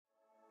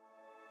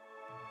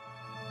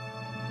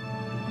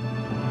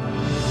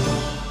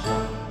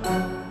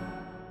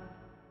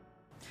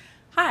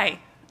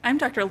I'm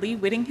Dr. Leigh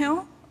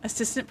Whittinghill,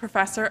 Assistant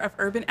Professor of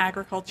Urban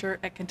Agriculture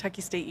at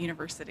Kentucky State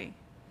University.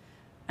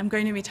 I'm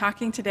going to be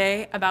talking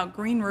today about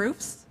green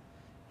roofs,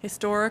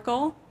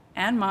 historical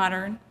and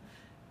modern,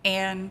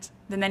 and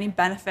the many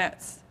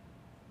benefits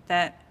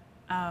that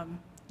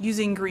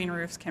using green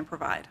roofs can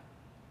provide.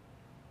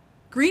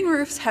 Green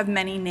roofs have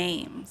many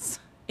names.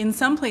 In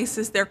some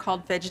places, they're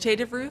called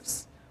vegetative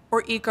roofs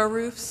or eco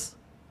roofs,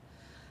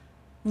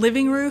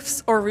 living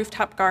roofs, or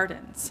rooftop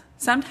gardens.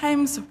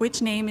 Sometimes which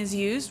name is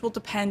used will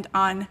depend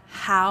on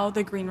how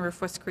the green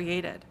roof was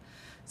created.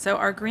 So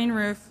our green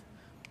roof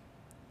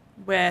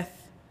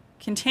with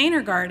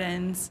container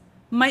gardens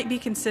might be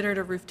considered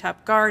a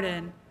rooftop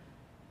garden,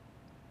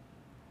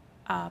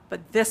 but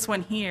this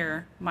one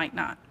here might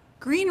not.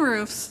 Green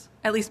roofs,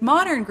 at least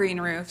modern green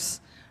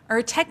roofs, are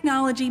a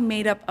technology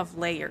made up of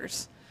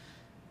layers.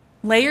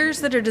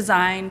 Layers that are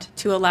designed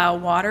to allow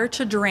water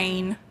to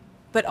drain,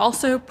 but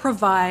also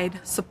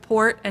provide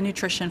support and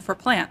nutrition for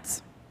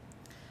plants.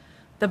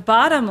 The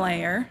bottom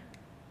layer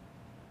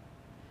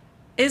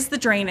is the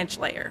drainage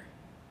layer.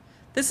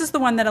 This is the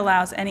one that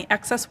allows any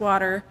excess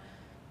water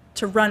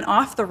to run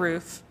off the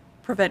roof,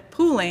 prevent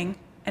pooling,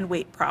 and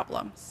weight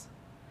problems.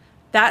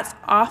 That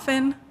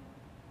often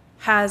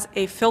has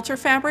a filter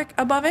fabric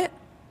above it,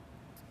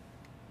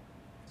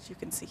 as you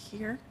can see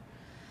here.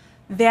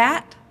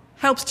 That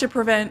helps to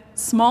prevent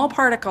small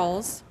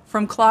particles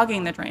from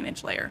clogging the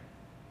drainage layer.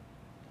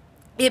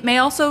 It may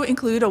also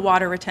include a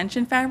water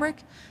retention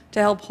fabric to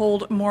help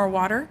hold more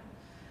water,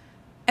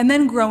 and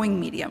then growing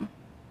medium.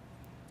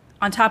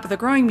 On top of the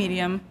growing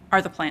medium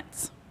are the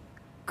plants.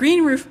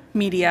 Green roof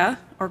media,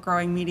 or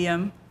growing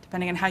medium,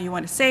 depending on how you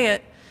want to say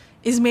it,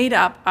 is made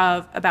up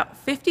of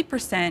about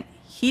 50%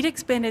 heat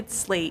expanded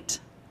slate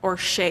or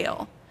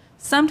shale.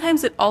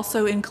 Sometimes it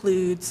also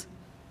includes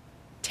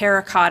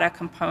terracotta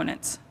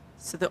components,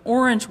 so the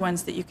orange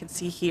ones that you can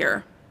see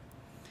here.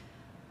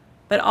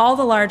 But all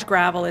the large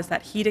gravel is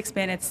that heat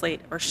expanded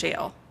slate or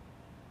shale.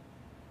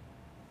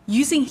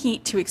 Using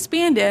heat to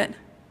expand it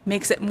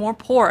makes it more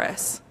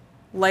porous,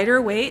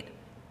 lighter weight,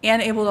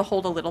 and able to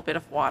hold a little bit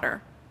of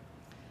water.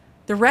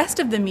 The rest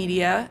of the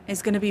media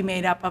is going to be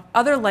made up of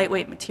other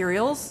lightweight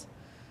materials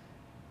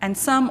and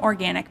some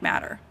organic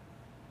matter.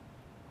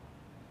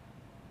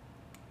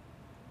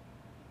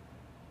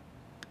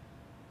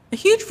 A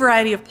huge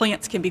variety of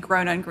plants can be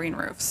grown on green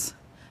roofs.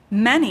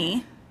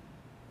 Many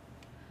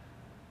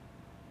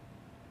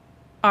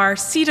are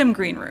sedum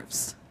green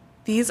roofs.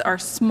 These are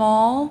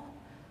small,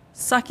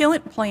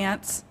 succulent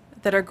plants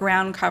that are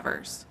ground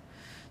covers.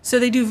 So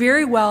they do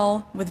very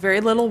well with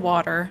very little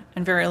water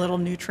and very little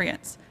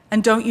nutrients,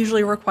 and don't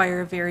usually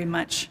require very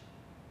much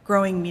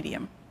growing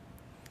medium.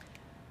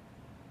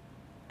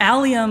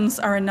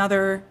 Alliums are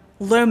another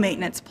low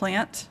maintenance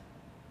plant,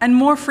 and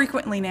more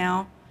frequently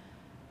now,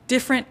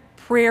 different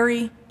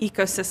prairie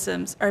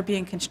ecosystems are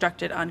being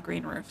constructed on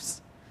green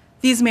roofs.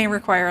 These may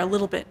require a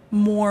little bit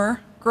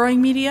more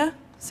growing media,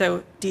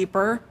 so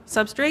deeper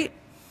substrate,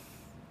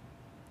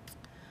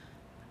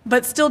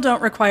 but still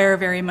don't require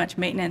very much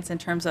maintenance in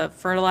terms of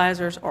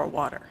fertilizers or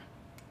water.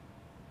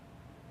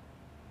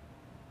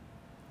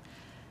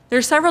 There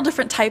are several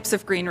different types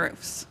of green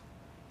roofs.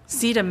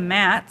 Sedum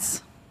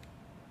mats,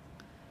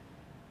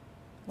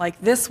 like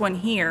this one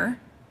here,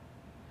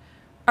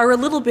 are a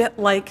little bit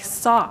like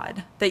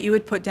sod that you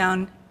would put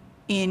down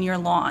in your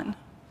lawn.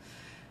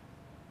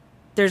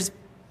 There's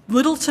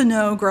little to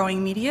no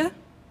growing media,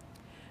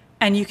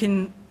 and you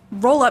can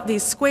roll up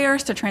these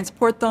squares to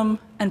transport them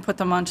and put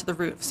them onto the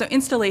roof. So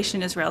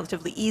installation is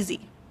relatively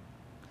easy.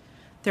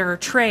 There are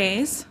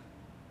trays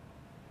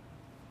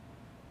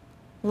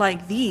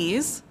like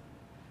these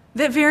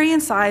that vary in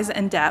size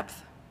and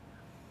depth.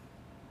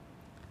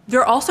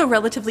 They're also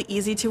relatively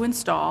easy to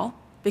install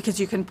because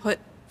you can put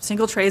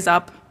single trays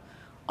up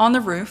on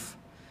the roof.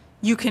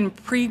 You can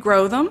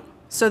pre-grow them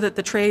so that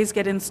the trays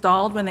get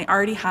installed when they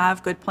already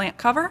have good plant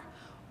cover,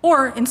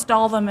 or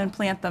install them and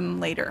plant them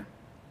later.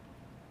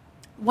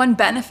 One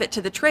benefit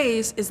to the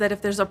trays is that if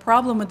there's a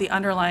problem with the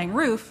underlying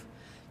roof,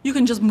 you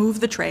can just move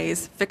the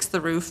trays, fix the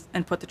roof,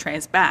 and put the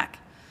trays back.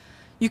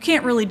 You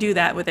can't really do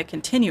that with a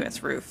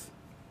continuous roof,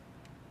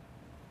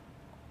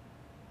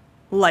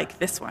 like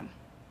this one.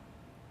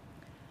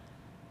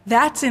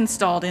 That's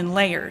installed in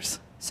layers.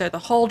 So the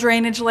whole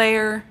drainage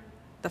layer,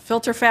 the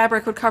filter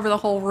fabric would cover the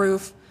whole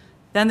roof,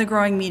 then the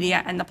growing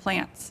media and the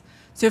plants.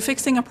 So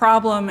fixing a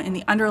problem in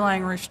the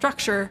underlying roof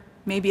structure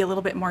may be a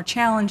little bit more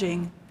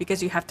challenging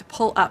because you have to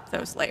pull up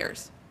those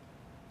layers.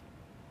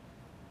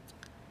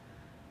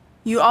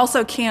 You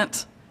also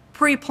can't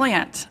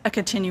pre-plant a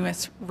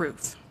continuous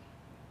roof.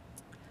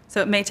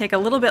 So it may take a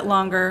little bit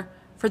longer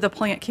for the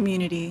plant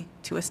community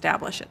to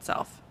establish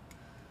itself.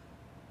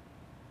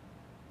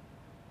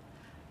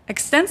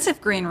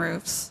 Extensive green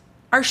roofs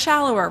are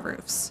shallower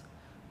roofs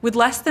with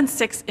less than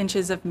 6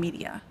 inches of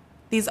media.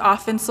 These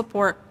often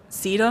support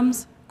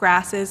sedums,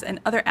 grasses,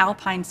 and other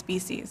alpine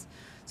species.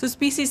 So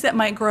species that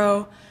might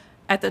grow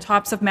at the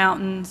tops of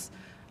mountains,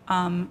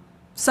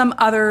 some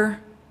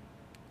other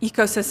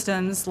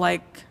ecosystems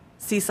like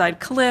seaside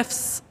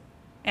cliffs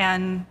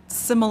and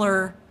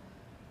similar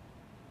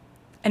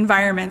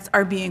environments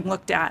are being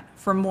looked at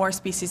for more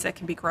species that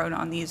can be grown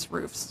on these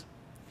roofs.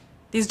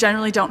 These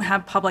generally don't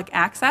have public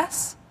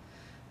access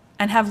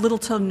and have little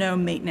to no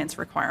maintenance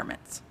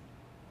requirements.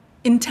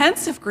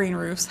 Intensive green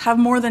roofs have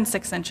more than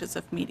 6 inches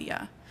of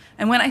media.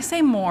 And when I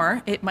say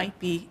more, it might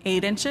be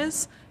 8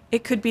 inches,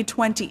 it could be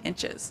 20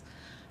 inches.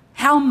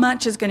 How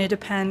much is going to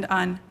depend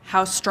on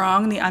how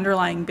strong the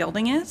underlying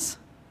building is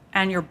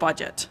and your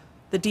budget.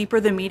 The deeper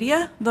the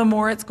media, the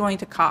more it's going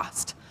to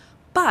cost.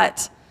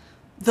 But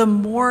the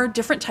more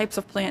different types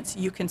of plants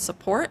you can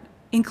support,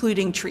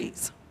 including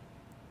trees.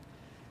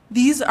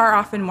 These are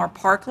often more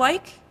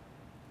park-like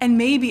and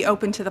may be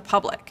open to the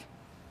public.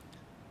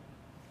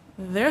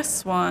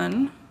 This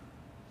one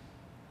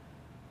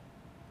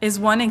is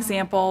one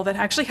example that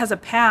actually has a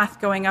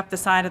path going up the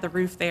side of the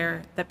roof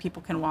there that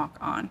people can walk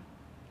on.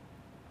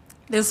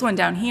 This one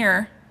down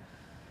here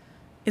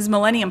is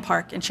Millennium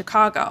Park in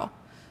Chicago.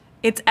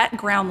 It's at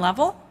ground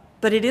level,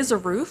 but it is a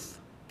roof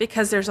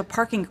because there's a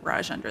parking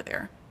garage under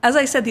there. As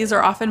I said, these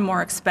are often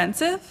more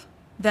expensive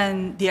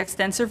than the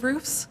extensive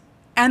roofs,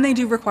 and they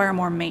do require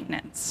more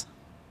maintenance.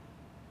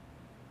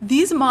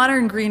 These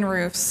modern green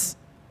roofs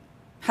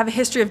have a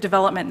history of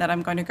development that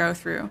I'm going to go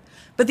through,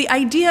 but the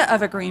idea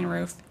of a green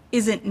roof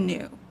isn't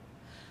new.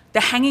 The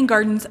Hanging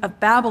Gardens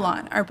of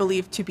Babylon are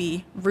believed to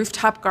be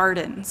rooftop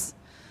gardens.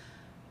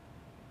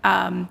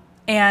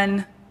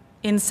 And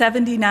in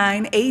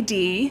 79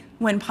 AD,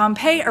 when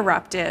Pompeii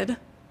erupted,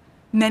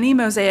 many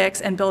mosaics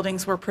and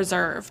buildings were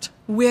preserved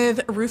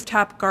with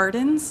rooftop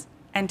gardens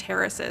and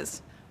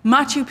terraces.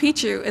 Machu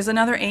Picchu is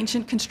another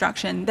ancient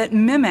construction that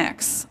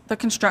mimics the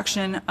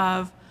construction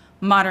of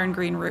modern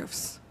green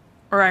roofs.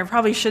 Or I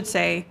probably should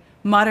say,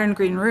 modern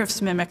green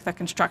roofs mimic the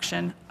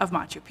construction of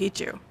Machu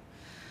Picchu.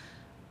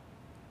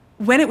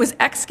 When it was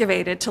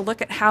excavated to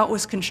look at how it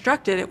was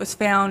constructed, it was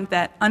found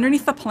that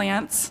underneath the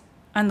plants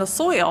and the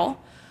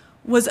soil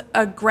was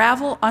a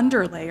gravel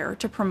underlayer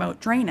to promote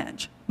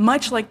drainage,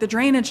 much like the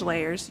drainage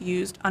layers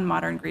used on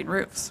modern green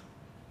roofs.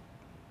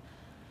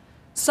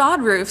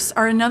 Sod roofs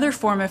are another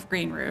form of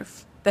green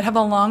roof that have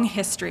a long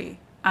history,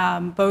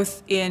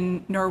 both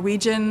in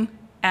Norwegian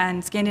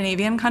and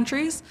Scandinavian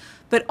countries,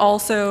 but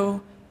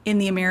also in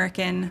the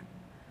American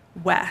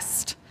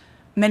West.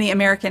 Many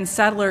American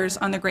settlers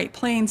on the Great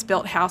Plains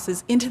built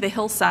houses into the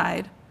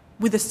hillside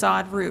with a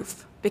sod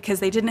roof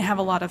because they didn't have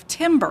a lot of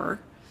timber,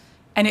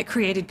 and it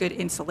created good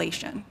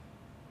insulation.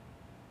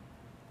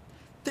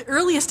 The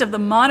earliest of the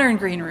modern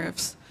green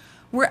roofs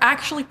were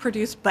actually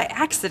produced by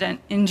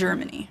accident in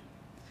Germany.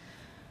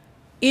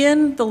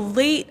 In the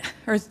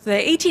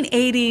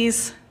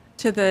 1880s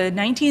to the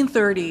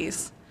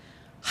 1930s,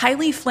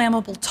 highly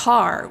flammable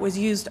tar was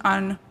used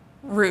on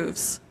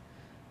roofs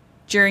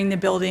during the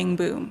building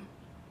boom.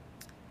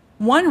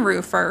 One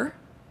roofer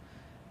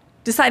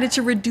decided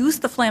to reduce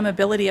the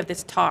flammability of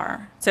this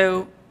tar,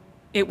 so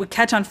it would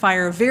catch on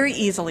fire very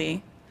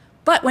easily,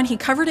 but when he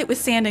covered it with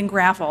sand and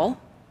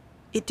gravel,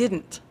 it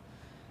didn't.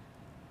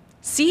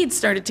 Seeds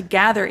started to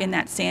gather in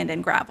that sand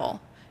and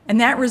gravel,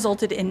 and that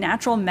resulted in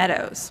natural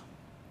meadows.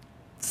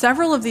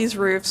 Several of these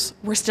roofs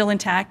were still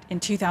intact in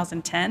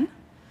 2010,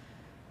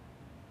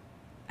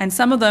 and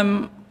some of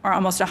them are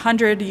almost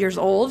 100 years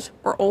old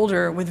or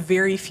older with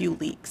very few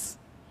leaks.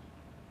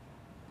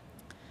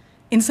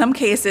 In some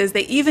cases,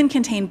 they even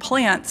contain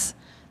plants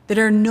that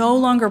are no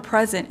longer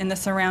present in the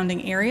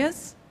surrounding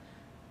areas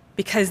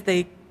because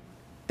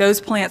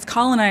those plants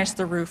colonized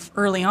the roof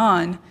early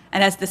on,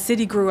 and as the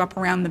city grew up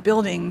around the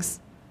buildings,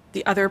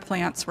 the other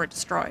plants were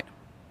destroyed.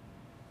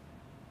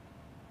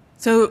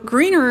 So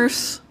green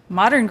roofs,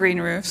 modern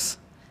green roofs,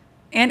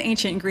 and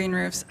ancient green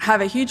roofs have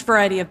a huge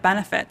variety of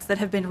benefits that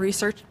have been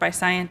researched by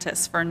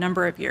scientists for a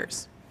number of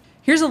years.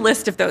 Here's a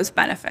list of those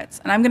benefits,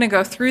 and I'm going to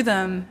go through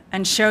them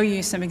and show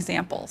you some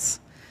examples.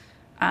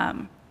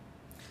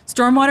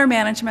 Stormwater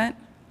management,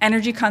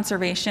 energy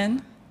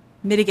conservation,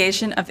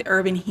 mitigation of the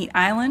urban heat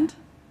island,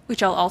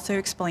 which I'll also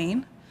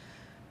explain,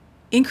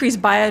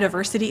 increased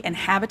biodiversity and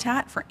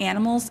habitat for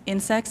animals,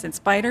 insects, and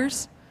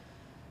spiders,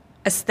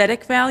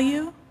 aesthetic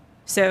value,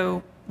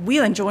 so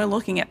we enjoy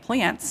looking at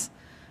plants,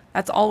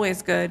 that's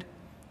always good,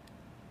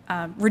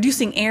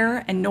 reducing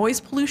air and noise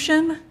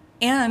pollution,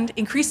 and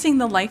increasing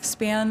the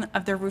lifespan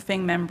of the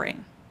roofing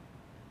membrane.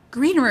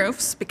 Green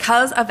roofs,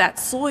 because of that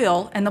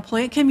soil and the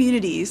plant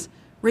communities,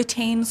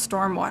 retain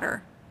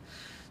stormwater.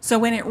 So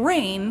when it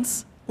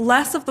rains,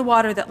 less of the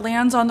water that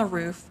lands on the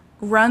roof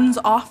runs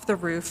off the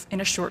roof in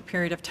a short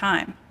period of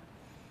time.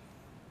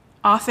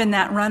 Often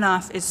that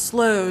runoff is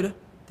slowed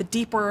the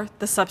deeper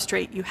the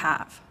substrate you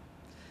have.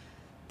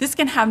 This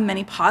can have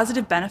many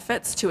positive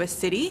benefits to a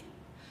city,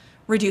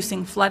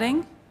 reducing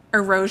flooding,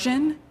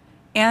 erosion,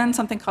 and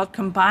something called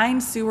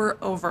combined sewer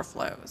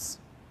overflows,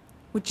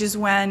 which is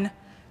when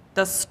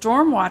the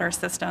stormwater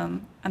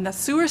system and the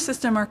sewer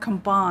system are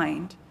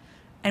combined,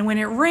 and when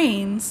it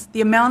rains,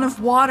 the amount of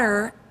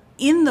water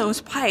in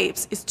those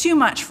pipes is too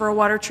much for a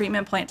water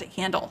treatment plant to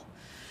handle.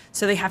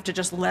 So they have to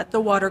just let the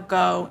water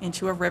go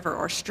into a river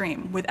or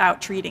stream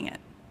without treating it.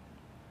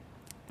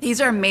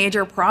 These are a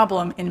major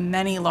problem in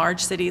many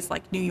large cities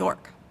like New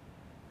York.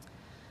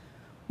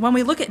 when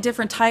we look at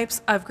different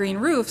types of green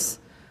roofs,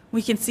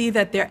 we can see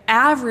that their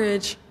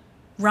average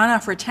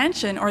runoff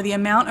retention, or the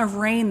amount of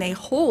rain they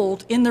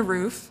hold in the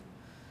roof,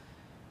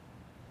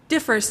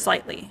 differs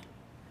slightly.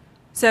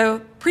 So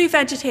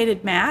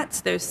pre-vegetated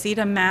mats, those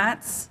sedum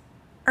mats,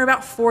 are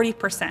about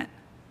 40%.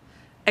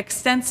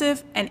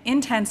 Extensive and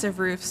intensive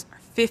roofs are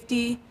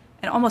 50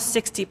 and almost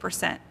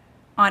 60%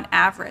 on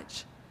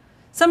average.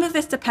 Some of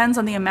this depends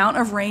on the amount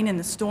of rain in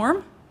the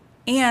storm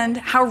and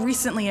how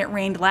recently it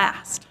rained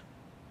last.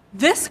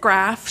 This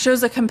graph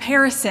shows a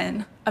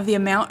comparison of the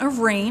amount of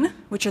rain,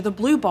 which are the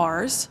blue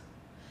bars,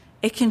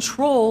 a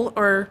control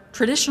or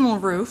traditional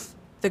roof,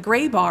 the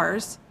gray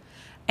bars,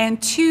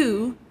 and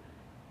two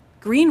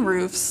green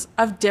roofs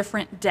of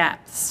different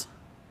depths,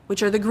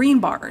 which are the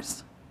green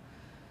bars.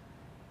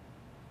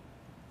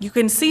 You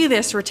can see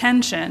this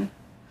retention.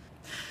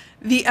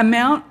 The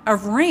amount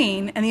of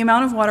rain and the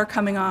amount of water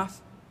coming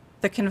off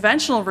the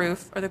conventional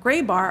roof, or the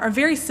gray bar, are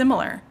very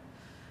similar.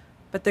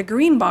 But the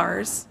green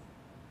bars,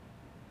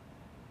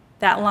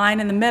 that line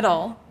in the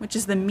middle, which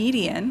is the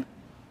median,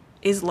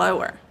 is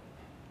lower.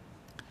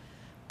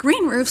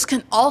 Green roofs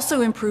can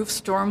also improve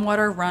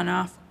stormwater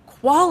runoff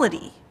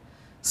quality.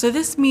 So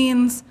this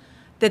means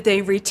that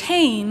they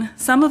retain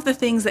some of the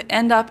things that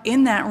end up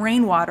in that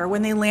rainwater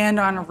when they land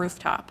on a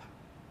rooftop.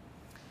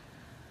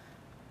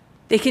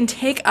 They can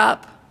take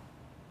up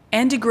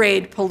and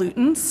degrade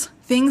pollutants,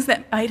 things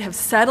that might have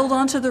settled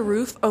onto the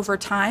roof over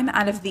time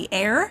out of the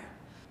air,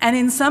 and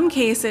in some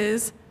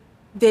cases,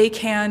 they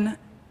can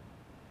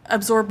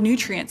absorb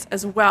nutrients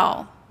as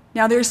well.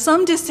 Now, there's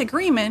some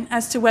disagreement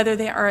as to whether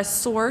they are a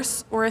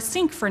source or a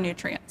sink for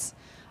nutrients.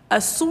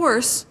 A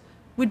source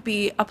would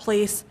be a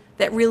place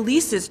that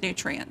releases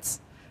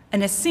nutrients,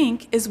 and a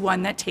sink is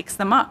one that takes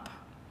them up.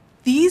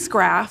 These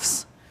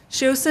graphs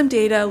show some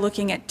data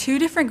looking at two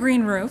different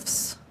green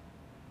roofs.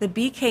 The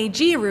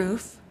BKG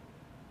roof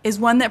is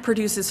one that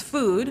produces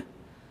food.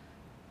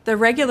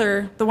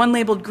 The one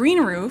labeled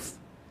green roof,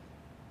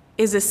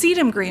 is a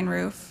sedum green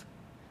roof.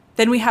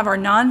 Then we have our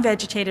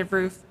non-vegetative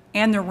roof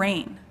and the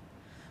rain.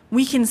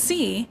 We can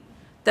see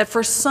that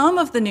for some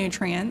of the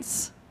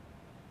nutrients,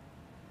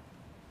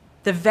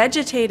 the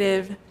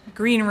vegetative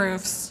green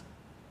roofs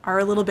are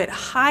a little bit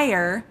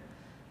higher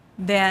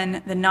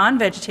than the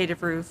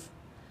non-vegetative roof,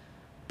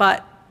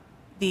 but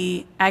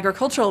the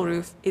agricultural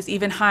roof is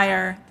even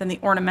higher than the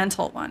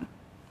ornamental one.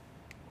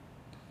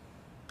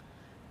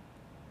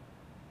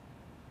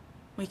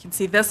 We can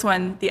see this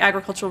one, the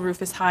agricultural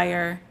roof is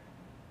higher.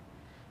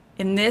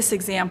 In this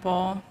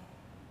example,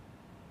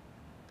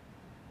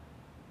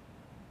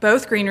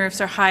 both green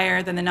roofs are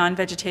higher than the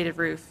non-vegetative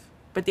roof,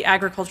 but the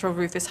agricultural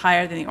roof is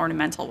higher than the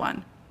ornamental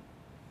one.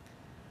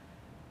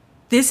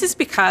 This is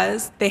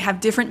because they have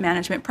different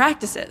management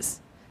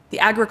practices. The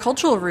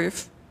agricultural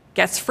roof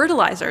gets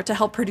fertilizer to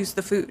help produce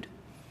the food.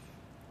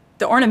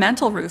 The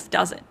ornamental roof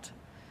doesn't.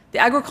 The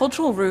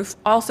agricultural roof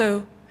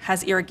also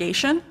has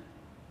irrigation,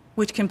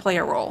 which can play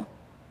a role.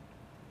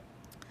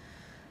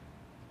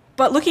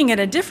 But looking at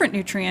a different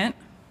nutrient,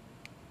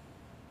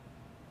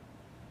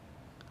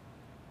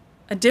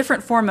 a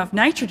different form of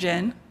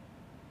nitrogen,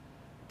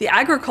 the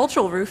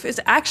agricultural roof is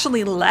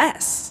actually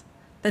less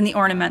than the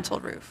ornamental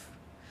roof.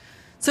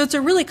 So it's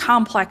a really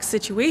complex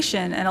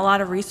situation, and a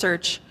lot of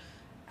research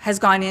has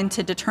gone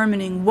into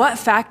determining what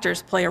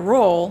factors play a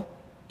role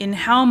in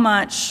how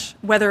much,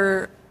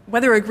 whether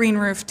a green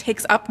roof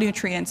takes up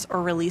nutrients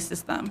or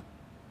releases them.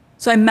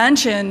 So I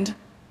mentioned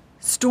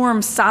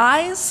storm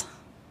size,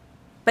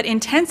 but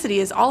intensity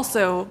is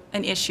also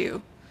an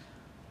issue.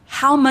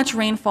 How much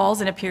rain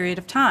falls in a period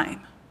of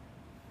time?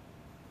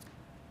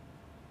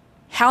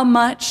 How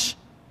much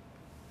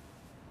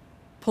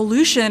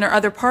pollution or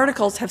other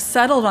particles have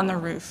settled on the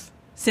roof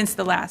since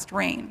the last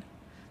rain?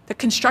 The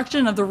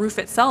construction of the roof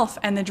itself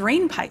and the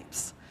drain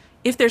pipes.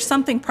 If there's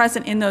something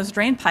present in those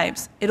drain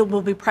pipes, it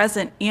will be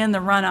present in the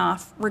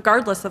runoff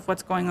regardless of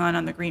what's going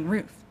on the green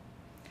roof.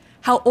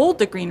 How old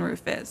the green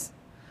roof is.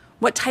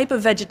 What type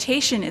of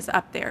vegetation is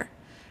up there.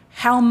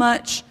 How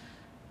much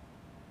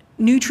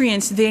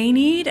nutrients they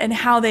need and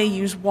how they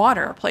use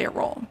water play a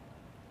role.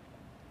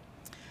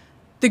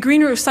 The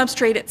green roof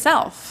substrate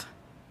itself,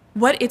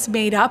 what it's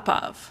made up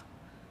of.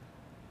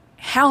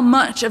 How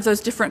much of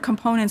those different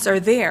components are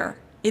there.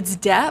 Its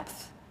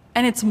depth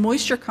and its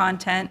moisture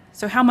content,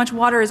 so how much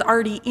water is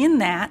already in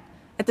that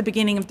at the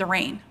beginning of the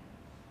rain.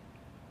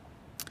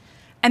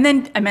 And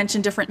then I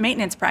mentioned different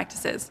maintenance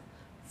practices.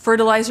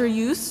 Fertilizer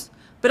use,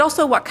 but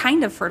also what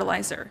kind of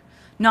fertilizer.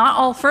 Not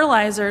all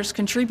fertilizers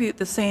contribute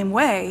the same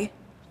way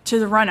to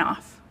the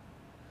runoff.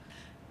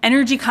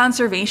 Energy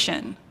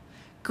conservation.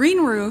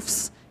 Green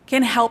roofs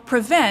can help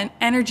prevent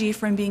energy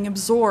from being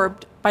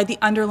absorbed by the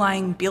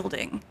underlying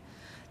building.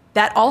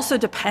 That also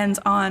depends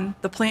on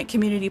the plant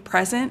community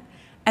present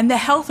and the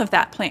health of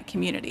that plant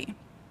community.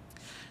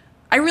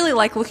 I really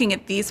like looking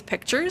at these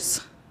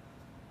pictures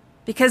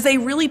because they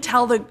really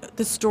tell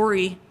the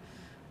story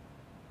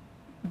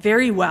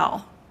very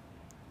well.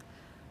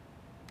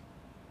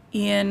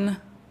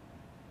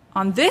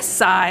 On this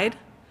side,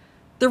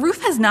 the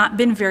roof has not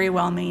been very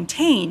well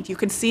maintained. You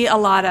can see a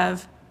lot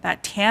of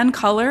That tan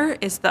color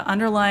is the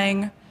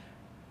underlying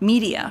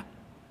media.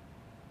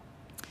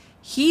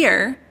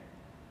 Here,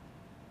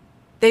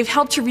 they've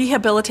helped to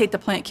rehabilitate the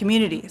plant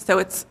community, so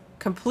it's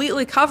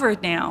completely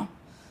covered now.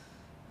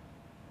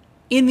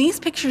 In these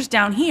pictures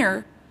down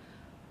here,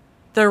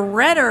 the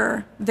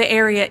redder the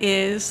area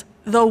is,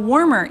 the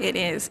warmer it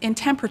is in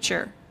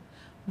temperature.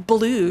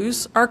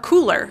 Blues are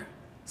cooler.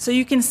 So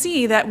you can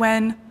see that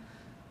when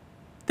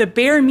the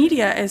bare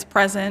media is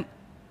present,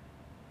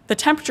 the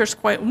temperature is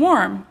quite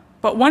warm.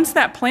 But once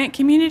that plant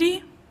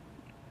community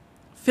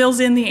fills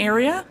in the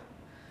area,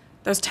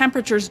 those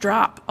temperatures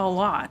drop a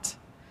lot.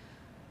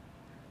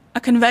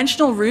 A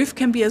conventional roof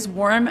can be as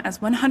warm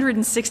as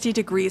 160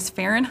 degrees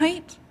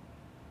Fahrenheit.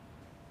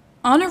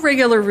 On a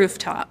regular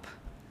rooftop,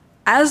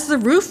 as the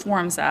roof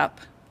warms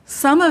up,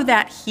 some of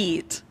that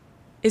heat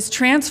is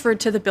transferred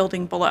to the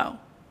building below.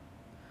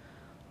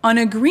 On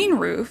a green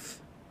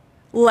roof,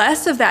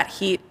 less of that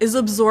heat is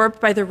absorbed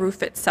by the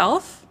roof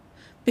itself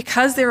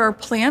because there are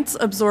plants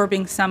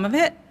absorbing some of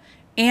it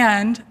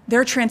and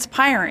they're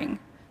transpiring,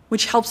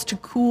 which helps to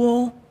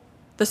cool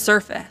the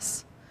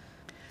surface.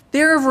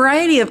 There are a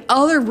variety of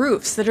other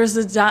roofs that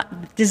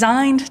are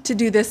designed to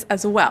do this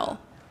as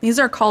well. These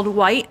are called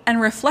white and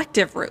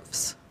reflective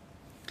roofs.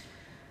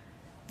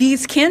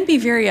 These can be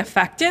very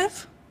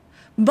effective,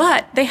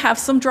 but they have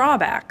some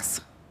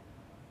drawbacks.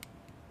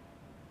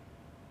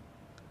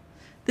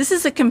 This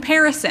is a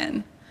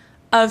comparison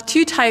of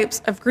two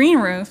types of green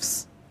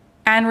roofs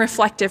and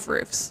reflective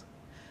roofs.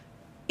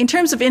 In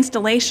terms of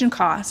installation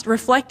cost,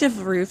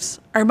 reflective roofs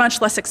are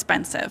much less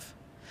expensive,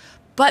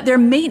 but their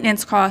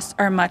maintenance costs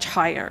are much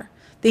higher.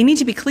 They need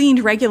to be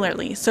cleaned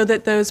regularly so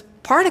that those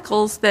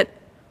particles that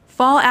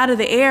fall out of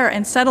the air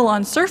and settle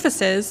on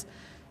surfaces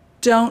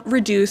don't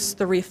reduce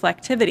the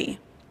reflectivity.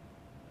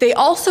 They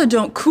also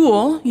don't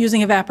cool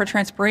using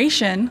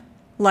evapotranspiration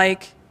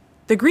like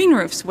the green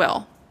roofs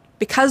will,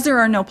 because there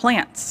are no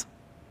plants.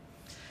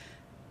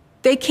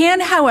 They can,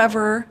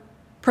 however,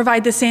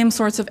 provide the same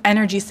sorts of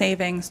energy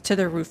savings to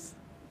the roof,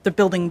 the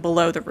building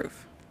below the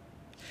roof.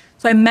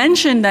 So I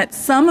mentioned that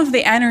some of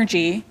the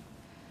energy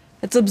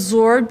that's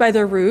absorbed by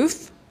the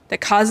roof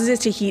that causes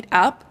it to heat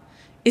up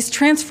is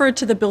transferred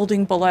to the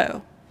building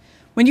below.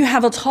 When you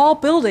have a tall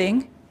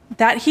building,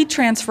 that heat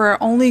transfer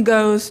only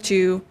goes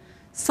to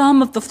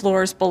some of the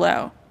floors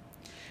below.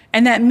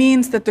 And that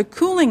means that the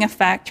cooling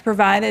effect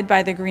provided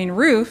by the green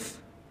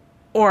roof,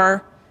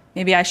 or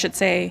maybe I should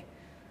say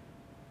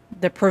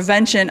the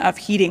prevention of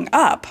heating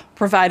up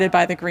provided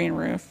by the green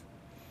roof,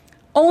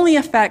 only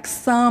affects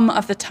some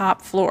of the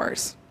top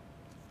floors.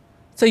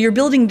 So your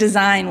building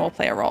design will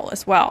play a role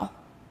as well.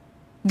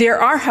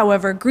 There are,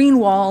 however, green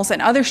walls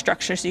and other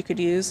structures you could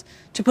use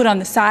to put on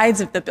the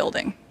sides of the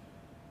building.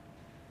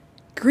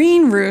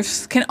 Green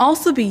roofs can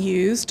also be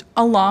used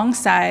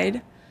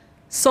alongside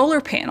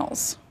solar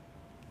panels.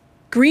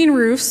 Green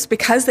roofs,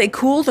 because they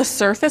cool the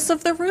surface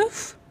of the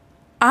roof,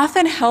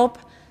 often help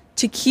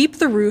to keep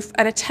the roof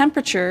at a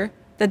temperature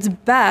that's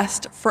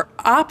best for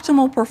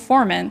optimal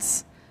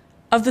performance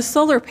of the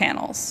solar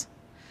panels.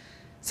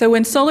 So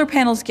when solar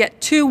panels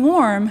get too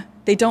warm,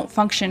 they don't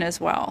function as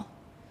well.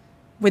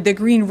 With the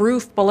green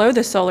roof below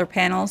the solar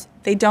panels,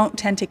 they don't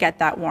tend to get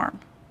that warm.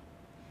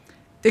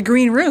 The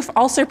green roof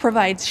also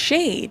provides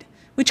shade,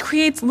 which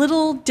creates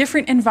little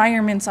different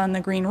environments on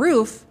the green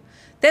roof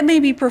that may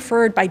be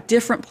preferred by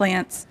different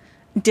plants,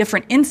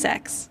 different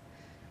insects.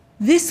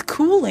 This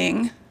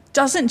cooling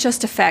doesn't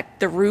just affect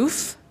the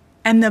roof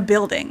and the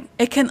building,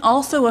 it can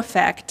also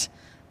affect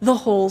the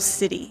whole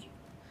city.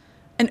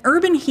 An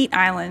urban heat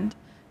island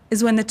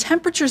is when the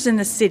temperatures in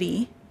the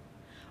city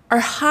are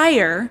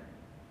higher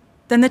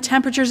than the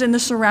temperatures in the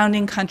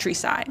surrounding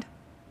countryside.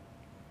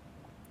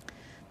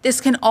 This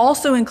can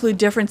also include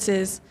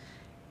differences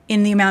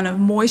in the amount of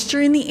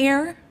moisture in the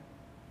air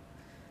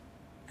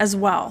as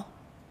well.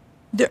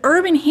 The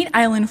urban heat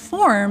island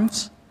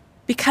forms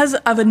because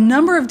of a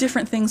number of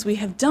different things we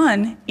have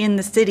done in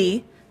the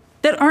city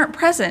that aren't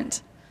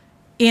present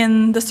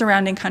in the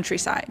surrounding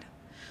countryside.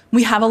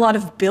 We have a lot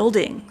of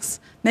buildings.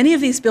 Many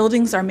of these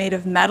buildings are made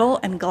of metal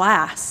and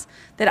glass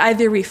that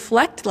either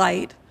reflect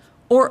light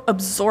or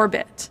absorb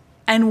it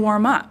and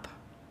warm up.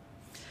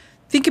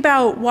 Think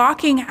about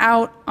walking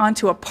out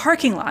onto a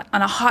parking lot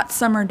on a hot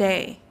summer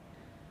day.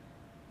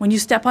 When you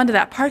step onto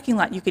that parking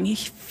lot, you can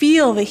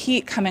feel the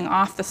heat coming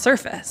off the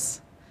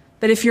surface.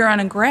 But if you're on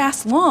a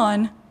grass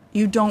lawn,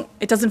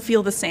 it doesn't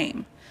feel the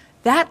same.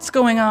 That's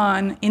going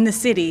on in the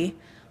city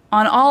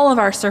on all of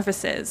our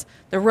surfaces,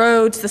 the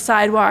roads, the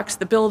sidewalks,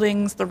 the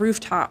buildings, the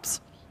rooftops.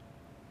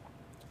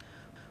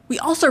 We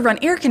also run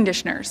air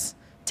conditioners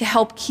to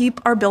help keep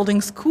our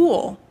buildings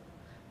cool.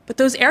 But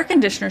those air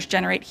conditioners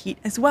generate heat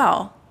as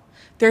well.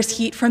 There's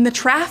heat from the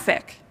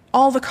traffic,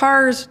 all the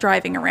cars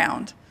driving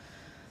around.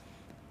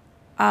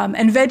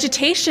 And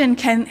vegetation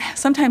can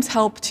sometimes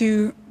help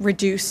to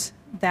reduce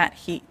that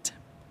heat.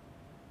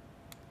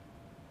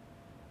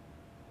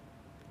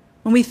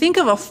 When we think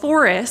of a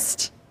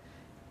forest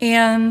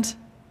and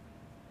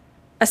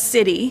a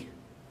city,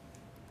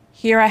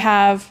 here I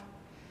have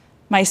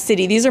my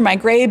city. These are my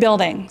gray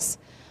buildings.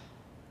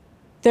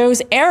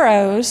 Those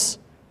arrows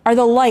are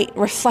the light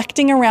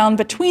reflecting around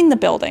between the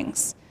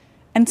buildings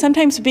and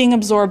sometimes being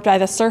absorbed by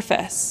the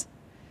surface.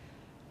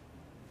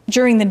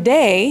 During the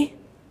day,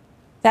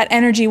 that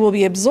energy will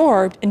be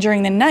absorbed, and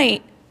during the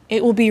night,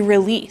 it will be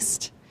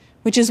released,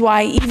 which is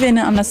why even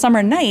on a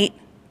summer night,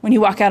 when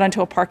you walk out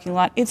onto a parking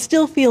lot, it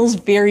still feels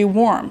very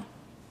warm.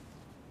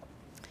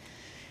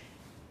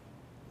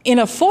 In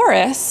a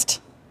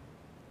forest,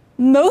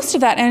 most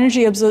of that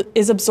energy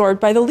is absorbed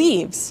by the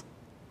leaves.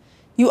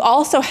 You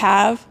also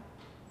have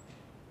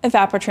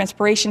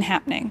evapotranspiration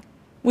happening,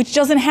 which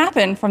doesn't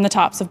happen from the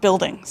tops of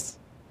buildings,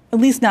 at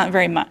least not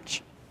very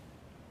much.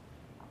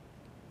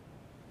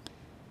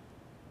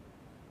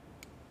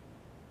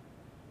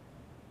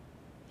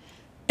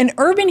 An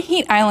urban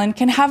heat island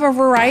can have a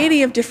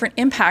variety of different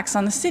impacts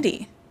on the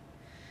city.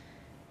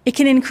 It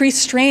can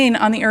increase strain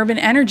on the urban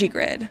energy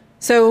grid.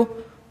 So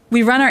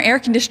we run our air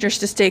conditioners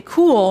to stay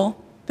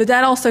cool, but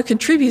that also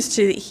contributes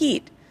to the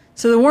heat.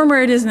 So the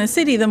warmer it is in the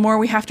city, the more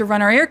we have to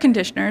run our air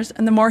conditioners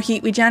and the more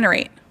heat we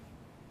generate.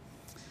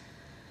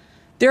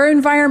 There are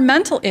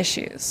environmental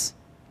issues.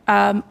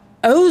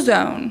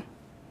 Ozone,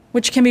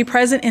 which can be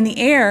present in the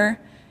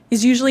air,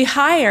 is usually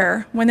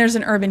higher when there's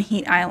an urban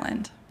heat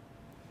island.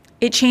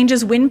 It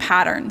changes wind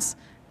patterns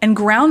and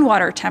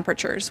groundwater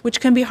temperatures,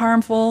 which can be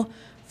harmful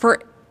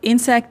for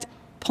insect,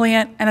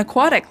 plant, and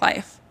aquatic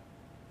life.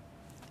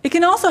 It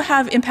can also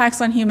have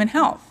impacts on human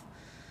health.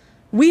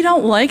 We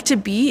don't like to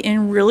be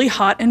in really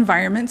hot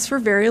environments for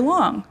very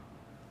long.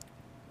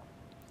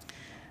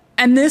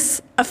 And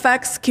this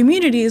affects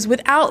communities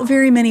without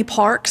very many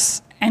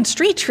parks and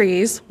street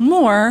trees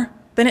more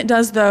than it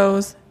does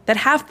those that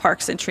have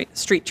parks and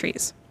street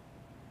trees.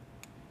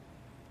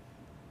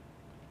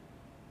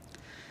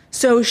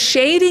 So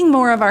shading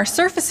more of our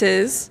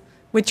surfaces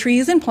with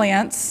trees and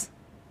plants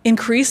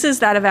increases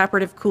that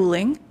evaporative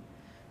cooling,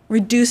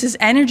 reduces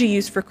energy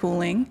use for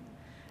cooling,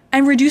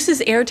 and reduces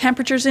air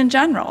temperatures in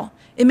general.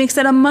 It makes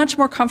it a much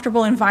more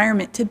comfortable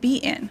environment to be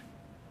in.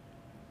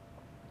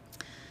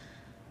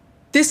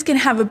 This can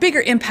have a bigger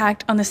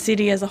impact on the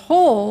city as a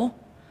whole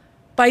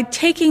by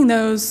taking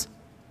those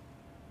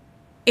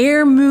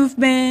air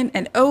movement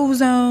and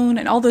ozone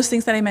and all those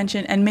things that I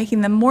mentioned and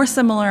making them more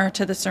similar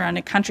to the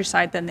surrounding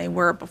countryside than they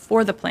were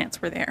before the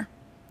plants were there.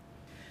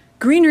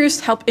 Green roofs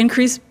help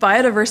increase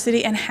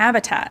biodiversity and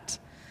habitat.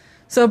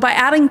 So by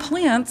adding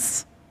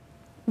plants,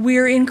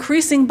 we're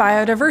increasing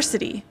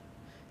biodiversity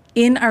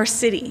in our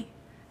city.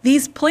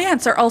 These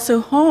plants are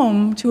also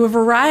home to a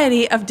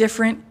variety of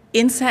different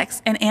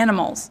insects and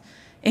animals,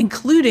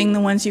 including the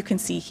ones you can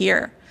see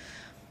here.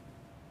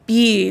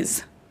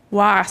 Bees,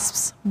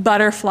 wasps,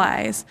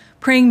 butterflies,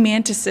 praying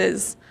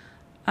mantises,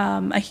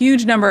 a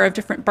huge number of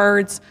different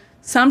birds.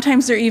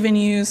 Sometimes they're even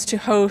used to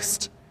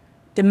host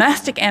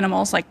domestic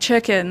animals like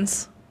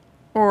chickens,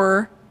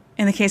 or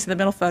in the case of the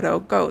middle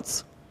photo,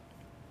 goats,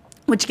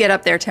 which get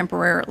up there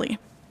temporarily.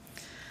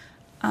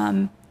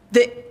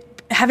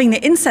 Having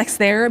the insects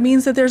there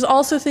means that there's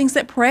also things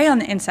that prey on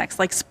the insects,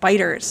 like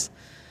spiders.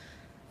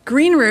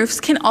 Green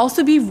roofs can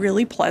also be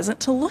really pleasant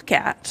to look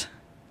at.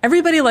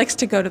 Everybody likes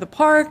to go to the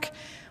park,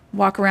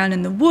 walk around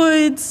in the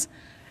woods,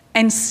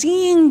 and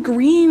seeing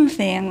green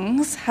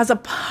things has a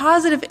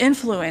positive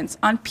influence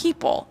on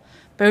people,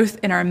 both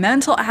in our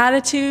mental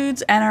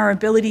attitudes and our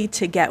ability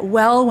to get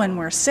well when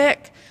we're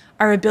sick,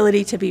 our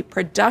ability to be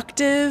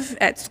productive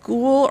at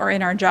school or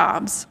in our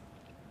jobs.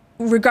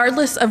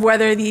 Regardless of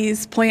whether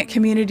these plant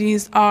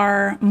communities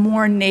are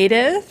more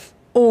native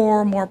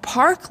or more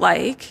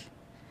park-like,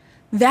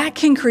 that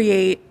can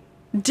create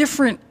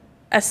different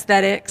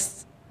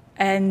aesthetics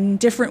and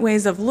different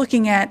ways of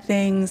looking at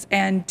things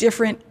and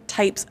different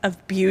types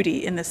of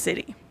beauty in the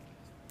city.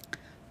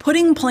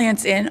 Putting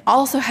plants in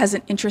also has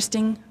an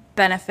interesting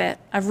benefit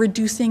of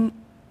reducing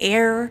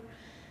air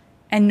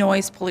and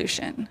noise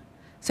pollution.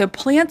 So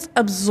plants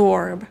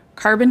absorb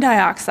carbon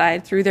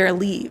dioxide through their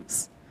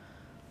leaves.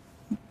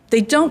 They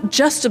don't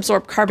just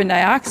absorb carbon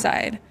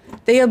dioxide,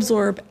 they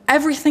absorb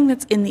everything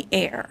that's in the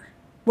air.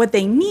 What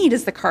they need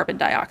is the carbon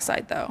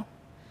dioxide, though.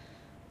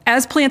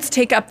 As plants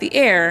take up the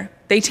air,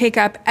 they take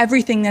up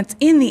everything that's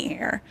in the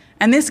air,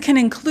 and this can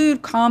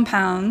include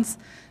compounds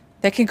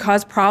that can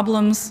cause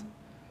problems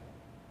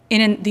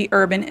in the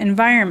urban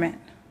environment.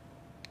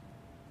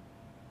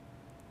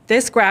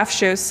 This graph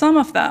shows some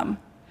of them.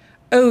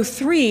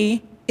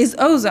 O3 is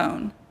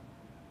ozone.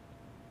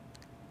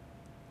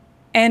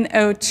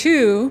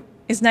 NO2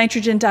 is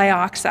nitrogen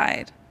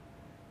dioxide.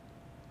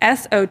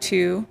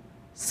 SO2,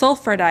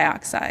 sulfur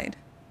dioxide.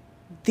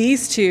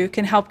 These two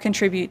can help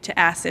contribute to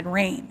acid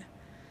rain.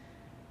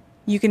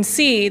 You can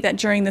see that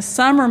during the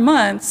summer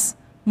months,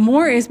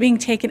 more is being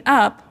taken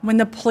up when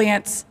the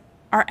plants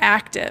are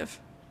active.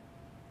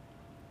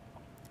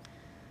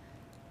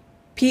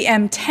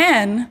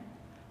 PM10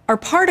 are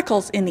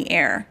particles in the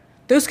air.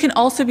 Those can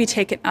also be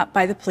taken up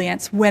by the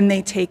plants when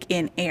they take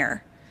in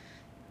air.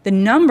 The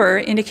number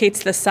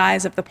indicates the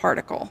size of the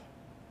particle.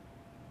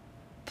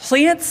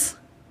 Plants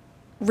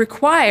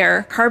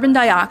require carbon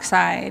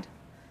dioxide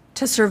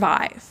to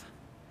survive.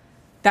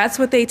 That's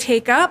what they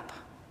take up.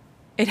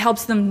 It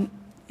helps them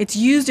It's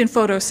used in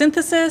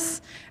photosynthesis,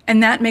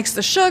 and that makes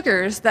the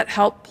sugars that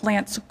help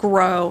plants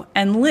grow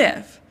and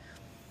live.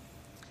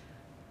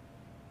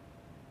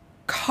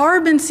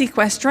 Carbon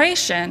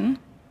sequestration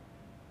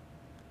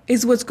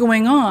is what's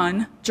going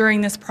on during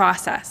this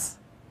process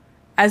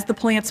as the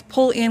plants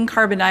pull in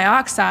carbon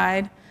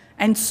dioxide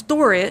and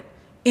store it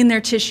in their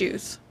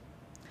tissues.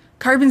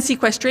 Carbon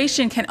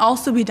sequestration can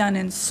also be done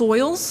in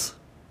soils,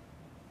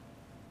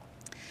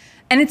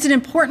 and it's an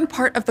important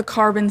part of the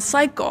carbon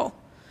cycle.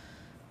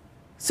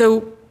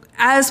 So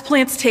as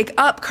plants take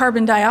up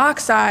carbon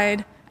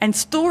dioxide and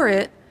store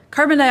it,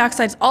 carbon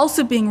dioxide is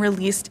also being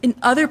released in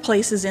other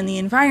places in the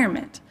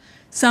environment.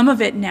 Some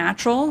of it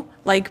natural,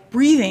 like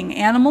breathing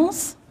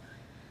animals,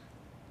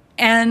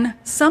 and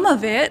some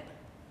of it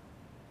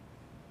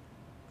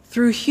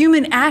through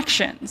human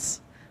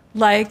actions,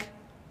 like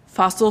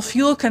fossil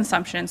fuel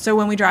consumption. So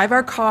when we drive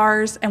our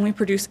cars and we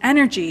produce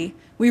energy,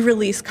 we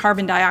release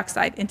carbon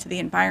dioxide into the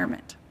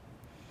environment.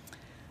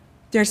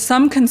 There's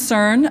some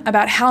concern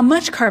about how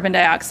much carbon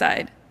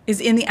dioxide is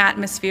in the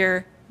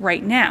atmosphere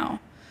right now.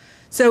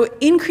 So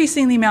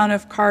increasing the amount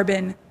of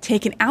carbon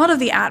taken out of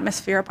the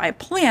atmosphere by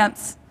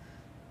plants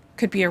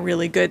could be a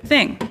really good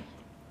thing.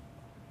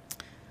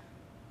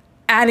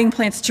 Adding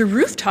plants to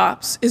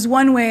rooftops is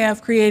one way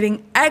of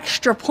creating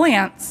extra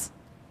plants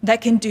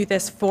that can do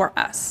this for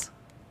us.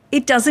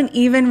 It doesn't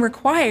even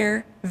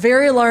require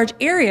very large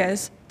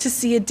areas to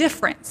see a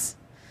difference.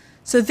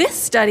 So this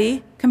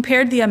study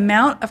compared the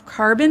amount of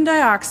carbon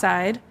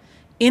dioxide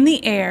in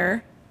the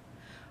air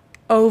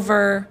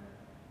over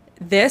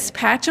this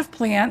patch of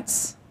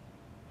plants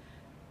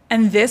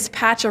and this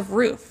patch of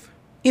roof.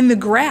 In the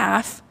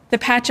graph, the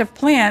patch of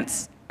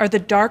plants are the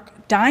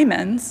dark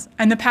diamonds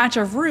and the patch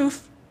of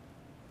roof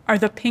are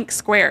the pink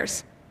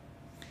squares.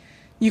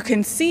 You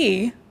can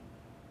see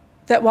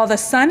that while the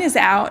sun is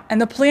out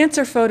and the plants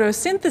are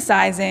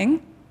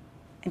photosynthesizing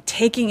and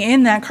taking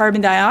in that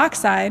carbon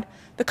dioxide,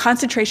 the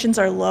concentrations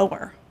are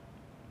lower.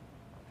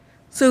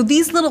 So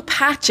these little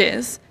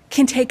patches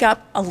can take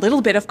up a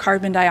little bit of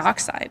carbon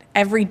dioxide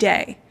every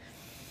day.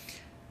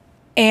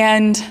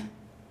 And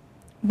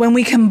when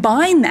we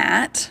combine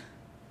that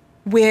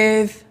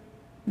with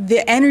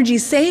the energy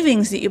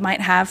savings that you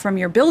might have from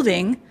your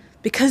building,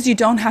 because you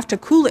don't have to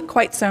cool it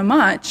quite so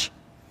much,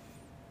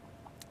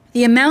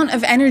 the amount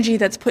of energy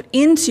that's put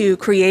into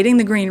creating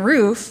the green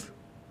roof,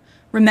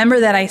 remember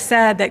that I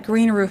said that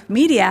green roof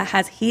media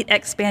has heat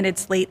expanded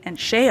slate and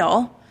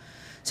shale,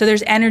 so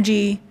there's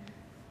energy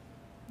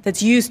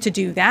that's used to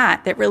do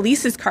that, that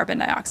releases carbon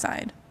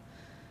dioxide.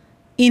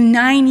 In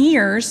 9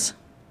 years,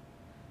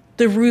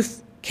 the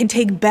roof can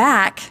take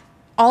back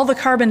all the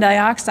carbon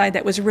dioxide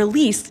that was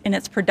released in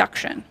its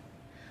production.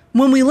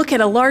 When we look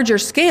at a larger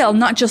scale,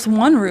 not just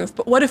one roof,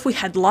 but what if we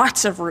had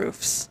lots of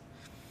roofs?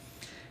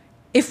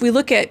 If we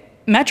look at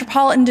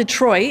metropolitan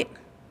Detroit,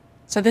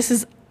 so this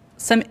is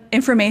some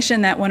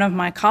information that one of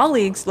my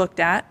colleagues looked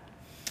at,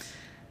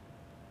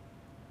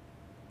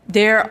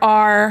 there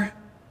are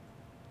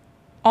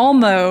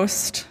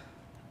almost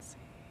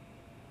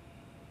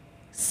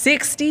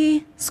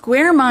 60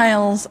 square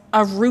miles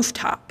of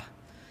rooftop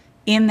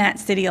in that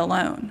city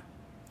alone.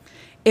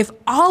 If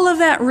all of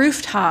that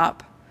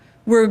rooftop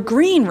were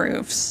green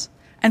roofs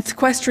and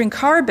sequestering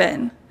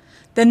carbon,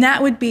 then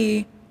that would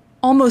be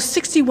almost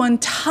 61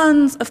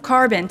 tons of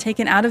carbon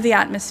taken out of the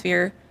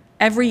atmosphere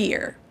every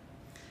year.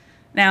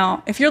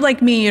 Now, if you're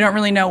like me, you don't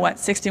really know what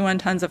 61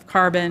 tons of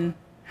carbon,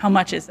 how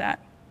much is that?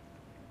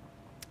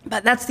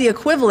 But that's the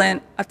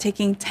equivalent of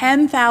taking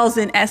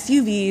 10,000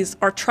 SUVs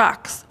or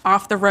trucks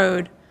off the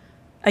road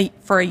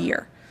for a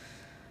year.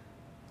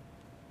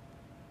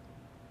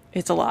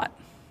 It's a lot.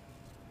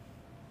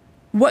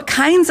 What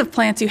kinds of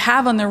plants you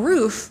have on the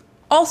roof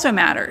also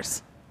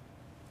matters.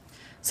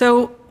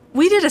 So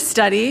we did a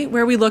study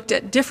where we looked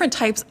at different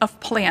types of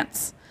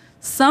plants.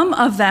 Some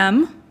of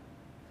them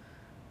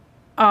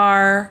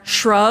are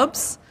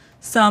shrubs,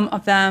 some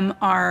of them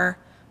are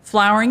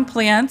flowering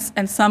plants,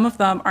 and some of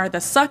them are the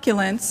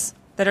succulents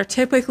that are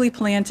typically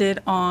planted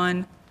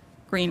on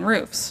green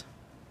roofs.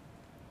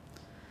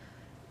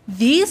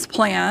 These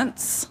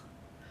plants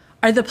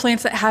are the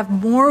plants that have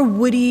more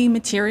woody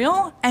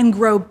material and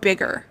grow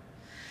bigger.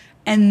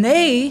 And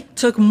they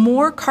took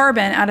more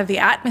carbon out of the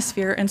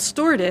atmosphere and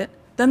stored it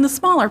than the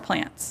smaller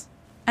plants.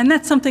 And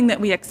that's something that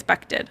we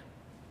expected.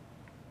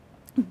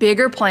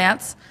 Bigger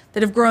plants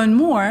that have grown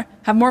more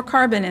have more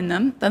carbon in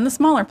them than the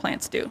smaller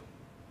plants do.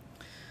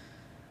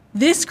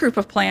 This group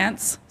of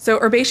plants, so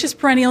herbaceous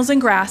perennials and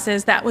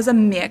grasses, that was a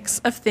mix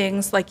of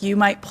things like you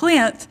might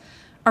plant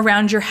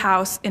around your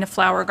house in a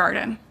flower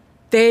garden.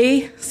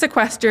 They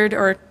sequestered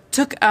or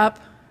took up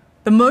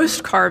the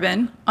most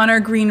carbon on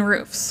our green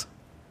roofs.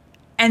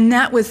 And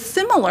that was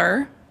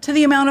similar to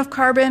the amount of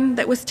carbon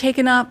that was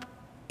taken up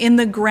in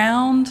the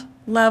ground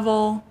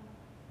level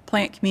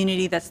plant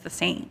community that's the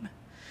same.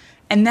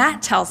 And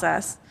that tells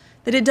us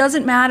that it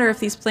doesn't matter if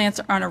these plants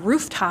are on a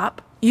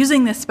rooftop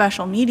using this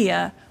special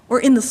media or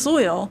in the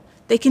soil,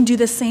 they can do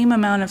the same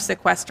amount of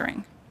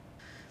sequestering.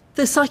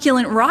 The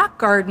succulent rock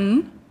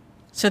garden,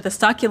 so the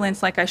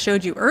succulents like I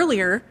showed you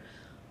earlier,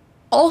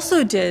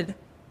 also did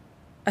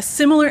a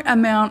similar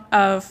amount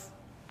of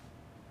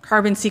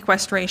carbon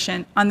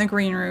sequestration on the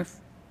green roof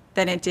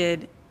than it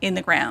did in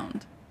the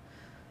ground,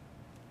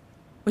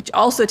 which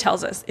also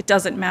tells us it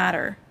doesn't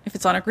matter if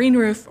it's on a green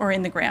roof or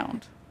in the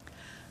ground.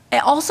 I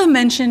also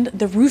mentioned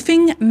the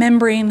roofing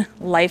membrane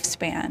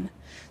lifespan.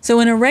 So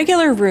in a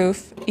regular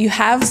roof, you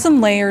have some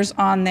layers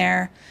on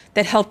there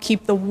that help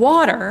keep the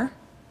water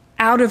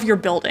out of your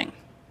building.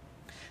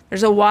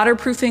 There's a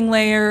waterproofing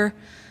layer,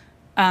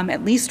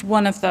 at least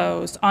one of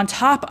those, on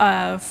top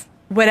of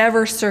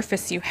whatever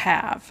surface you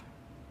have.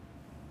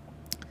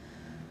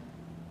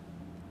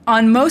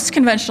 On most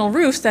conventional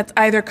roofs, that's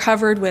either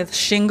covered with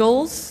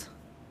shingles,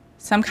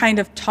 some kind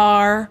of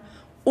tar,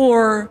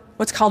 or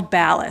what's called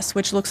ballast,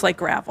 which looks like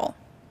gravel.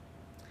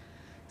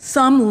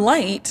 Some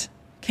light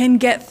can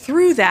get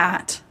through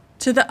that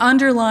to the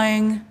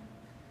underlying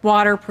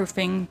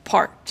waterproofing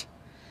part,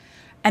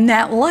 and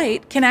that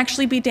light can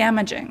actually be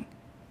damaging.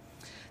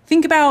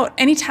 Think about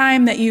any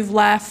time that you've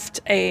left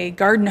a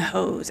garden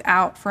hose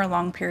out for a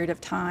long period of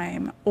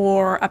time,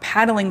 or a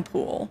paddling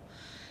pool.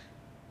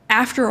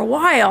 After a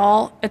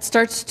while, it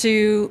starts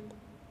to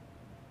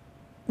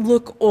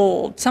look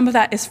old. Some of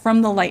that is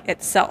from the light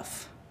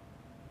itself,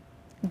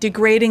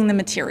 degrading the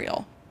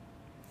material.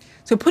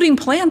 So putting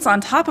plants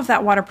on top of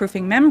that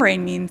waterproofing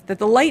membrane means that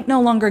the light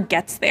no longer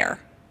gets there.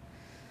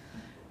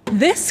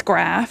 This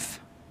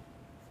graph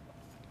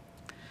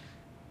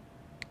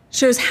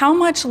shows how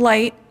much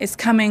light is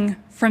coming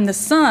from the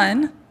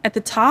sun at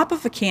the top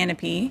of a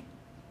canopy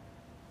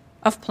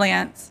of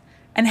plants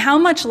and how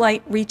much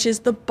light reaches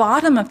the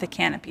bottom of the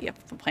canopy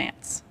of the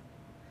plants.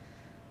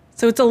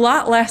 So it's a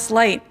lot less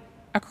light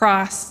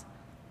across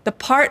the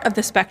part of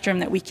the spectrum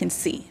that we can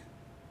see.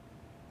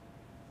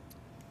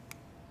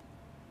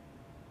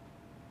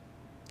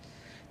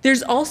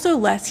 There's also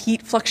less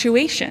heat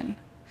fluctuation.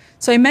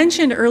 So I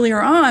mentioned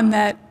earlier on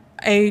that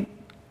a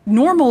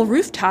normal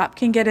rooftop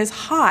can get as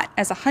hot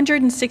as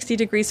 160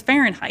 degrees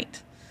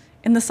Fahrenheit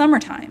in the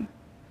summertime.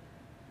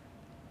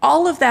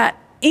 All of that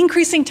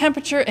increasing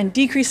temperature and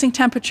decreasing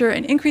temperature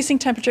and increasing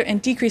temperature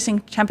and decreasing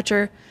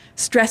temperature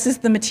stresses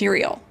the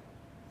material.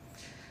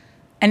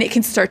 And it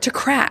can start to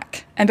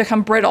crack and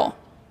become brittle.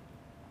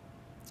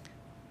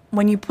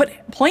 When you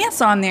put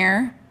plants on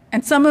there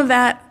and some of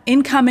that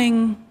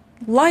incoming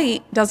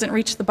light doesn't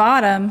reach the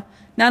bottom,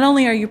 not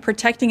only are you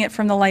protecting it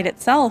from the light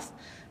itself,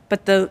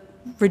 but the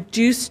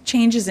reduced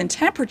changes in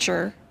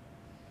temperature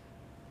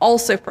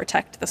also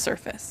protect the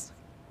surface.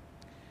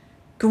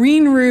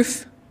 Green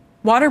roof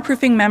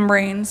waterproofing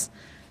membranes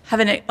have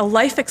a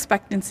life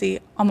expectancy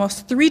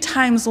almost 3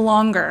 times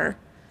longer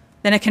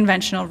than a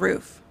conventional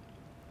roof.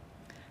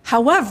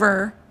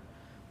 However,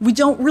 we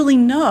don't really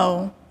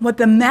know what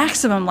the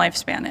maximum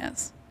lifespan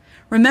is.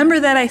 Remember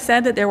that I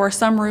said that there were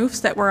some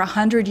roofs that were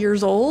 100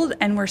 years old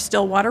and were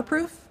still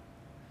waterproof?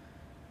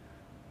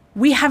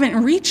 We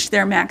haven't reached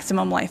their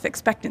maximum life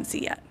expectancy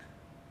yet.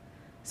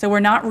 So we're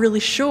not really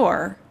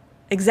sure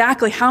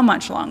exactly how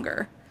much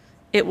longer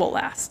it will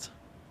last.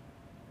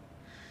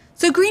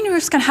 So green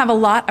roofs can have a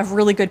lot of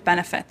really good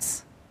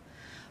benefits,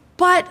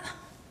 but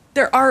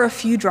there are a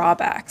few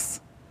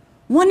drawbacks.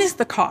 One is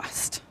the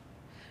cost.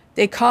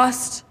 They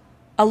cost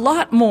a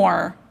lot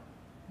more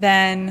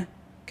than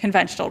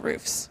conventional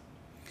roofs.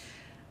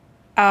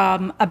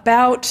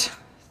 About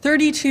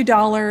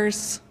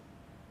 $32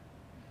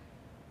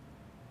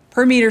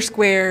 per meter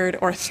squared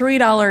or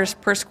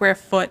 $3 per square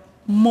foot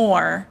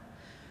more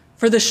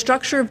for the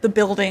structure of the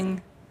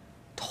building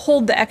to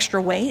hold the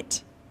extra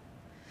weight.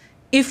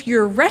 If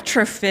you're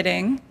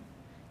retrofitting,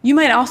 you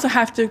might also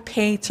have to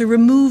pay to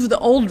remove the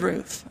old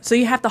roof. So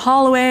you have to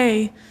haul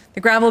away the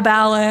gravel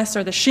ballast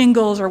or the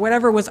shingles or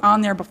whatever was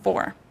on there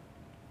before.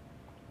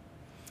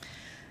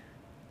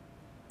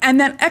 And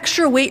that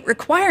extra weight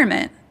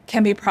requirement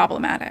can be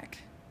problematic.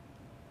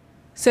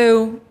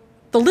 So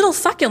the little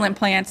succulent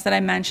plants that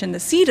I mentioned, the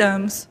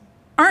sedums,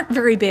 aren't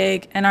very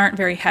big and aren't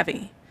very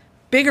heavy.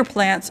 Bigger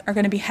plants are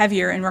going to be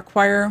heavier and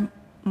require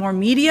more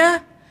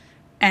media,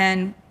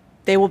 and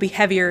they will be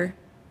heavier.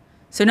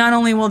 So not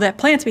only will the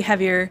plants be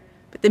heavier,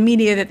 but the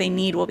media that they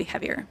need will be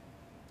heavier.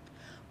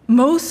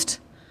 Most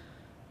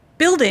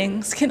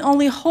buildings can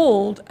only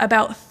hold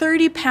about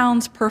 30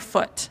 pounds per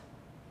foot,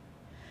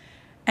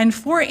 and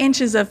 4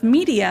 inches of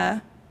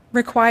media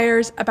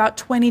requires about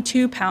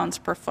 22 pounds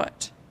per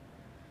foot.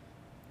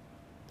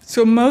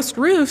 So most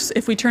roofs,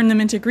 if we turn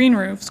them into green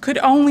roofs, could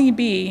only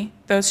be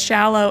those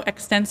shallow,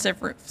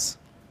 extensive roofs.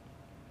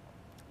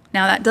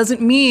 Now that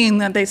doesn't mean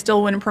that they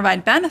still wouldn't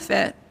provide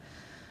benefit,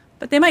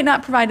 but they might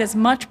not provide as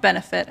much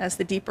benefit as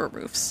the deeper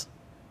roofs.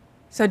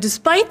 So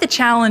despite the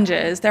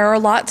challenges, there are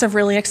lots of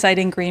really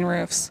exciting green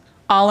roofs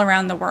all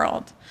around the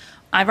world.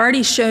 I've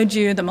already showed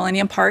you the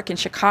Millennium Park in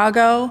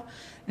Chicago.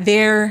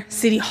 Their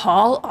City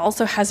Hall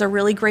also has a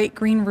really great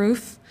green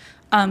roof,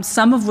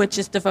 some of which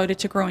is devoted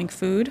to growing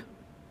food.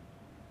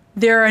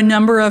 There are a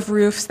number of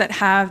roofs that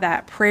have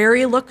that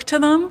prairie look to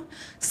them.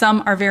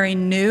 Some are very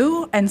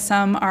new and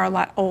some are a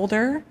lot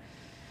older.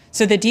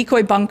 So the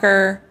decoy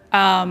bunker,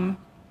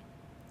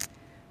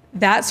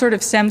 that sort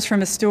of stems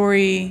from a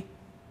story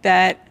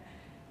that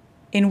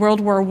in World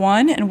War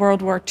I and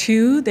World War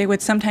II, they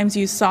would sometimes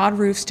use sod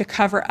roofs to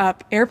cover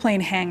up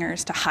airplane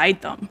hangars to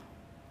hide them.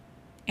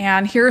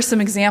 And here are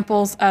some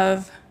examples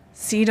of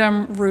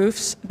sedum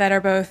roofs that are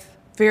both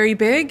very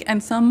big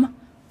and some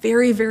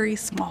very, very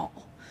small.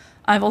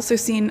 I've also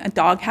seen a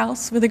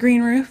doghouse with a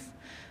green roof.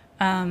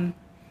 And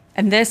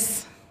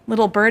this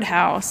little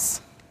birdhouse,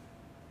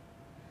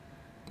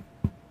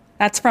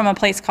 that's from a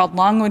place called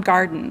Longwood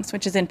Gardens,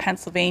 which is in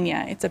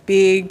Pennsylvania. It's a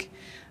big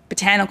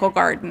botanical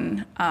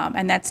garden,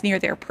 and that's near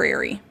their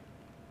prairie.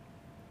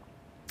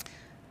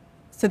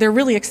 So they're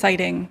really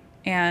exciting,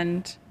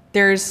 and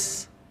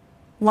there's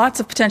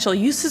lots of potential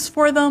uses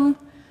for them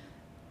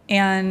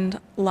and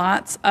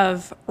lots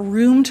of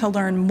room to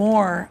learn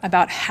more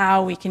about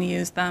how we can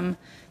use them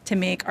to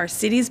make our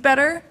cities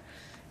better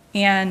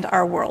and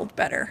our world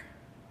better.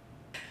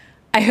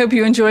 I hope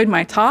you enjoyed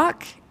my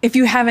talk. If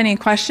you have any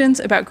questions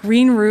about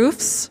green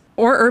roofs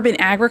or urban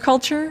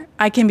agriculture,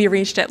 I can be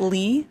reached at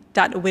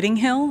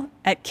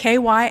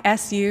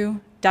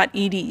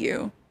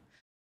leigh.whittinghill@kysu.edu.